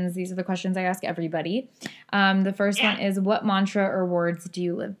questions, these are the questions I ask everybody. The first one is, what mantra or words do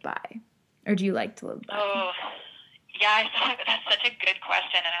you live by, or do you like to live by? Oh, yeah, I thought that's such a good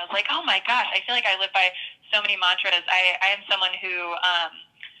question, and I was like, oh my gosh, I feel like I live by so many mantras. I am someone who,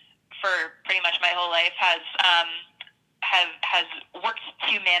 for pretty much my whole life, has worked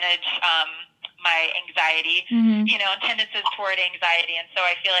to manage my anxiety, tendencies toward anxiety. And so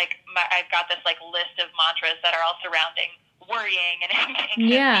I feel like I've got this list of mantras that are all surrounding worrying and anxious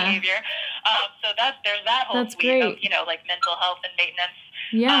behavior. So there's that whole suite of, mental health and maintenance.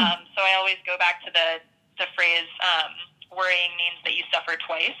 Yeah. So I always go back to the phrase, worrying means that you suffer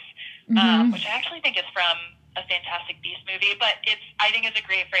twice, which I actually think is from a Fantastic Beasts movie, but I think it's a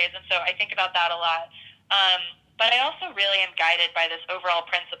great phrase. And so I think about that a lot. But I also really am guided by this overall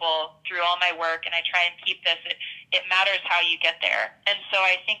principle through all my work, and I try and keep this. It matters how you get there. And so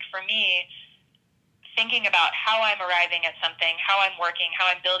I think for me, thinking about how I'm arriving at something, how I'm working, how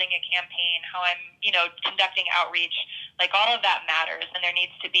I'm building a campaign, how I'm, conducting outreach, all of that matters. And there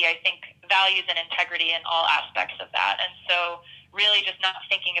needs to be, I think, values and integrity in all aspects of that. And so really just not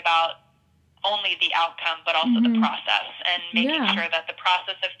thinking about only the outcome, but also the process, and making sure that the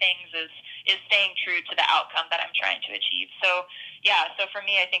process of things is staying true to the outcome that I'm trying to achieve. So so for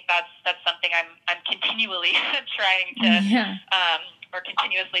me, I think that's something I'm continually trying to, or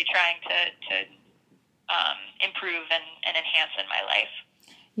continuously trying to improve and enhance in my life.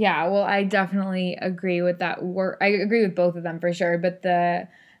 Yeah, well, I definitely agree with that. I agree with both of them for sure, but the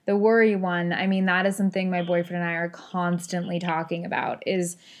worry one, I mean, that is something my boyfriend and I are constantly talking about,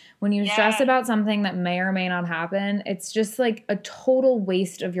 is when you stress about something that may or may not happen, it's just a total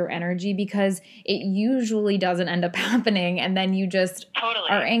waste of your energy, because it usually doesn't end up happening, and then you just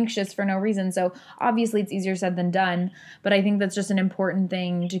are anxious for no reason. So obviously it's easier said than done, but I think that's just an important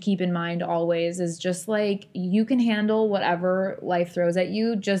thing to keep in mind always, is just you can handle whatever life throws at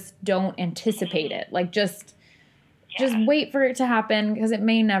you, just don't anticipate it. Just wait for it to happen, because it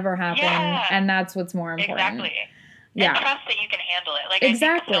may never happen, and that's what's more important. Exactly. And trust that you can handle it. I think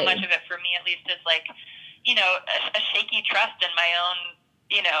so much of it, for me at least, is a shaky trust in my own,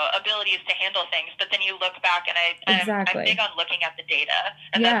 abilities to handle things. But then you look back, and I'm big on looking at the data.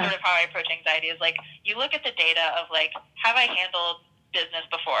 And that's sort of how I approach anxiety, is you look at the data of have I handled business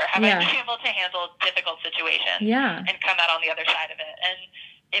before? Have I been able to handle difficult situations and come out on the other side of it? And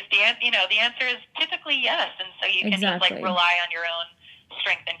if the answer is typically yes. And so you can just rely on your own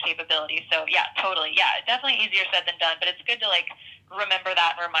strength and capability. So totally. Definitely easier said than done, but it's good to remember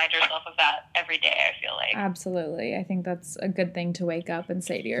that and remind yourself of that every day, I feel like. Absolutely. I think that's a good thing to wake up and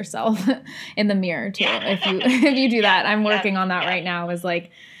say to yourself in the mirror too. If you do that, I'm working on that right now, is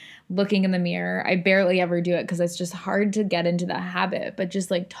looking in the mirror. I barely ever do it because it's just hard to get into the habit, but just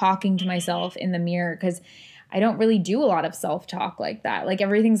talking to myself in the mirror, because I don't really do a lot of self-talk like that.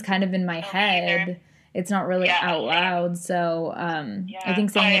 Everything's kind of in my head. Either. It's not really out loud. So I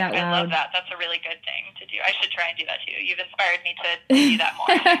think saying it out loud. I love that. That's a really good thing to do. I should try and do that too. You've inspired me to do that more.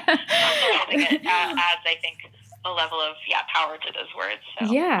 It adds, I think, a level of power to those words. So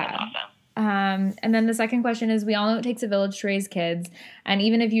that's awesome. And then the second question is, we all know it takes a village to raise kids. And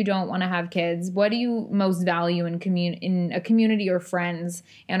even if you don't want to have kids, what do you most value in a community or friends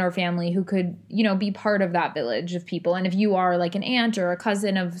and or family who could, be part of that village of people? And if you are an aunt or a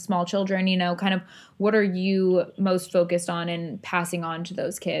cousin of small children, kind of what are you most focused on in passing on to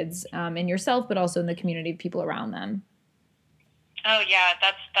those kids, in yourself, but also in the community of people around them? Oh, yeah,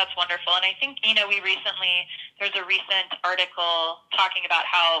 that's wonderful. And I think, there's a recent article talking about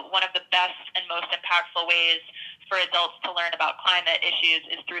how one of the best and most impactful ways for adults to learn about climate issues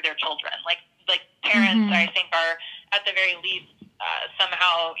is through their children. Parents, I think, are at the very least,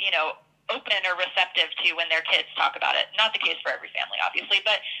 somehow, open or receptive to when their kids talk about it. Not the case for every family, obviously,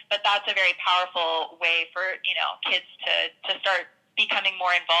 but that's a very powerful way for, kids to start becoming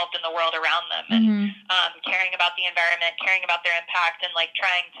more involved in the world around them and caring about the environment, caring about their impact, and like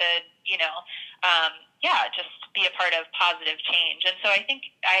trying to, just be a part of positive change. And so I think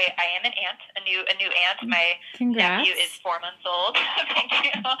I am an aunt, a new aunt. My Congrats. nephew is 4 months old.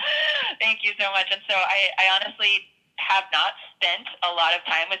 Thank you so much. And so I honestly have not spent a lot of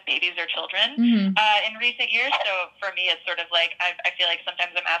time with babies or children in recent years. So for me, it's sort of like, I feel like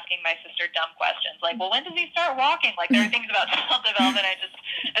sometimes I'm asking my sister dumb questions, like, well, when does he start walking? Like, there are things about child development I just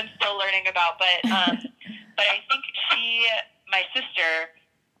am still learning about. But I think my sister,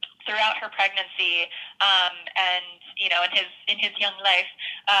 throughout her pregnancy, and, in his young life,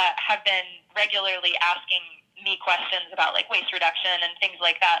 have been regularly asking me questions about like waste reduction and things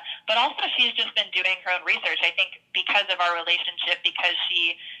like that. But also she's just been doing her own research. I think because of our relationship, because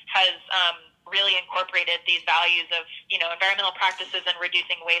she has really incorporated these values of, environmental practices and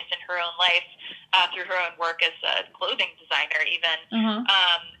reducing waste in her own life through her own work as a clothing designer even,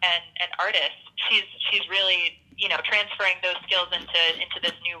 and artist. She's really, transferring those skills into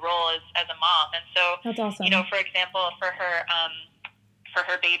this new role as a mom. And so, that's awesome. For example, for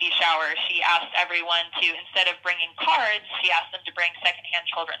her baby shower, she asked everyone to, instead of bringing cards, she asked them to bring secondhand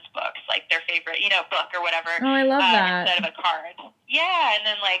children's books, like their favorite, book or whatever. Oh, I love that. Instead of a card. Yeah. And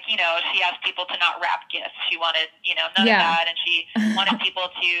then she asked people to not wrap gifts. She wanted, none of that. And she wanted people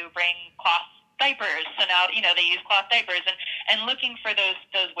to bring cloth diapers. So now, they use cloth diapers and looking for those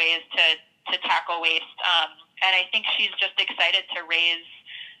ways to tackle waste. And I think she's just excited to raise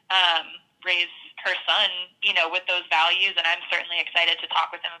her son, with those values. And I'm certainly excited to talk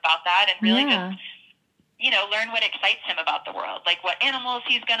with him about that and really just, learn what excites him about the world, like what animals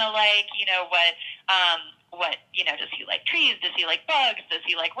he's going to like, what, does he like trees? Does he like bugs? Does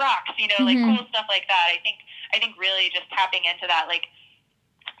he like rocks? Like cool stuff like that. I think really just tapping into that, like,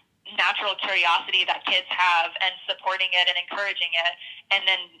 natural curiosity that kids have and supporting it and encouraging it. And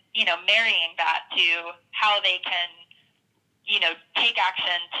then, marrying that to how they can, take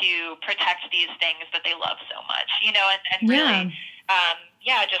action to protect these things that they love so much, and really,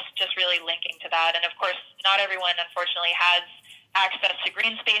 just really linking to that. And of course, not everyone, unfortunately, has access to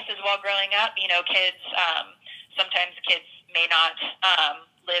green spaces while growing up. Sometimes kids may not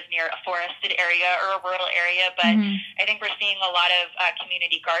live near a forested area or a rural area, but I think we're seeing a lot of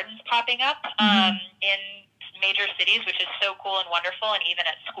community gardens popping up in major cities, which is so cool and wonderful. And even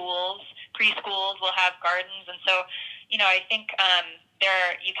at schools, preschools will have gardens. And so, I think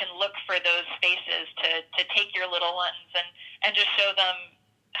you can look for those spaces to take your little ones and just help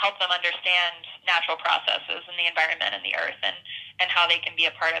them understand natural processes in the environment and the earth and how they can be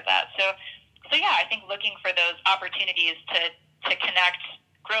a part of that. So yeah, I think looking for those opportunities to connect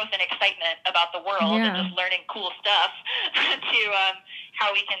growth and excitement about the world and just learning cool stuff to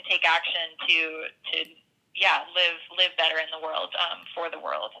how we can take action to live better in the world, for the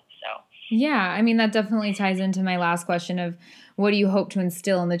world. So yeah, I mean, that definitely ties into my last question of what do you hope to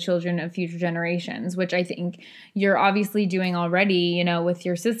instill in the children of future generations, which I think you're obviously doing already, with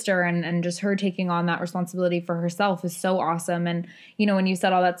your sister and just her taking on that responsibility for herself is so awesome. And, when you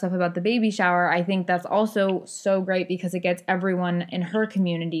said all that stuff about the baby shower, I think that's also so great because it gets everyone in her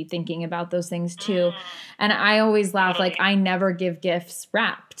community thinking about those things too. And I always laugh, like, I never give gifts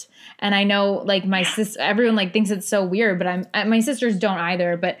wrapped. And I know, like, my sister, everyone, like, thinks it's so weird, but my sisters don't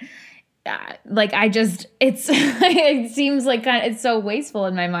either. But, it seems like it's so wasteful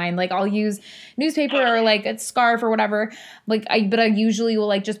in my mind. Like, I'll use newspaper or, like, a scarf or whatever. But I usually will,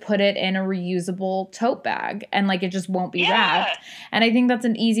 like, just put it in a reusable tote bag. And, like, it just won't be wrapped. And I think that's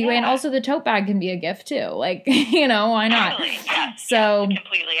an easy way. And also the tote bag can be a gift, too. Like, why not? Totally. Yeah. So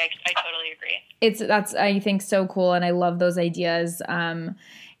completely. I totally agree. That's, I think, so cool. And I love those ideas. And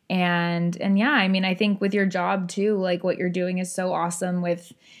yeah, I mean, I think with your job too, like what you're doing is so awesome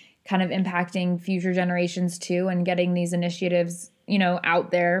with kind of impacting future generations too, and getting these initiatives, out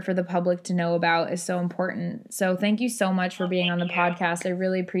there for the public to know about is so important. So thank you so much for being on the podcast. I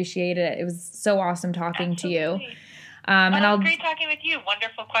really appreciate it. It was so awesome talking to you. And it was great talking with you.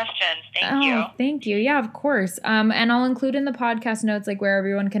 Wonderful questions. Thank you. Thank you. Yeah, of course. And I'll include in the podcast notes, like where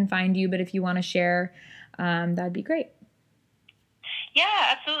everyone can find you, but if you want to share, that'd be great.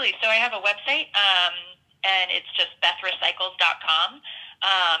 Yeah, absolutely. So I have a website, and it's just BethRecycles.com.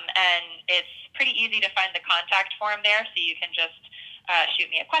 And it's pretty easy to find the contact form there. So you can just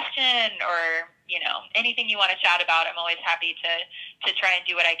shoot me a question or, anything you want to chat about. I'm always happy to try and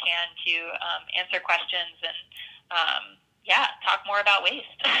do what I can to answer questions and, talk more about waste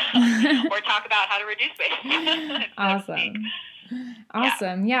or talk about how to reduce waste.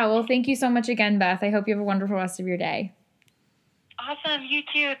 Awesome. Yeah. Well, thank you so much again, Beth. I hope you have a wonderful rest of your day. Awesome. You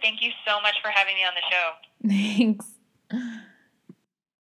too. Thank you so much for having me on the show. Thanks.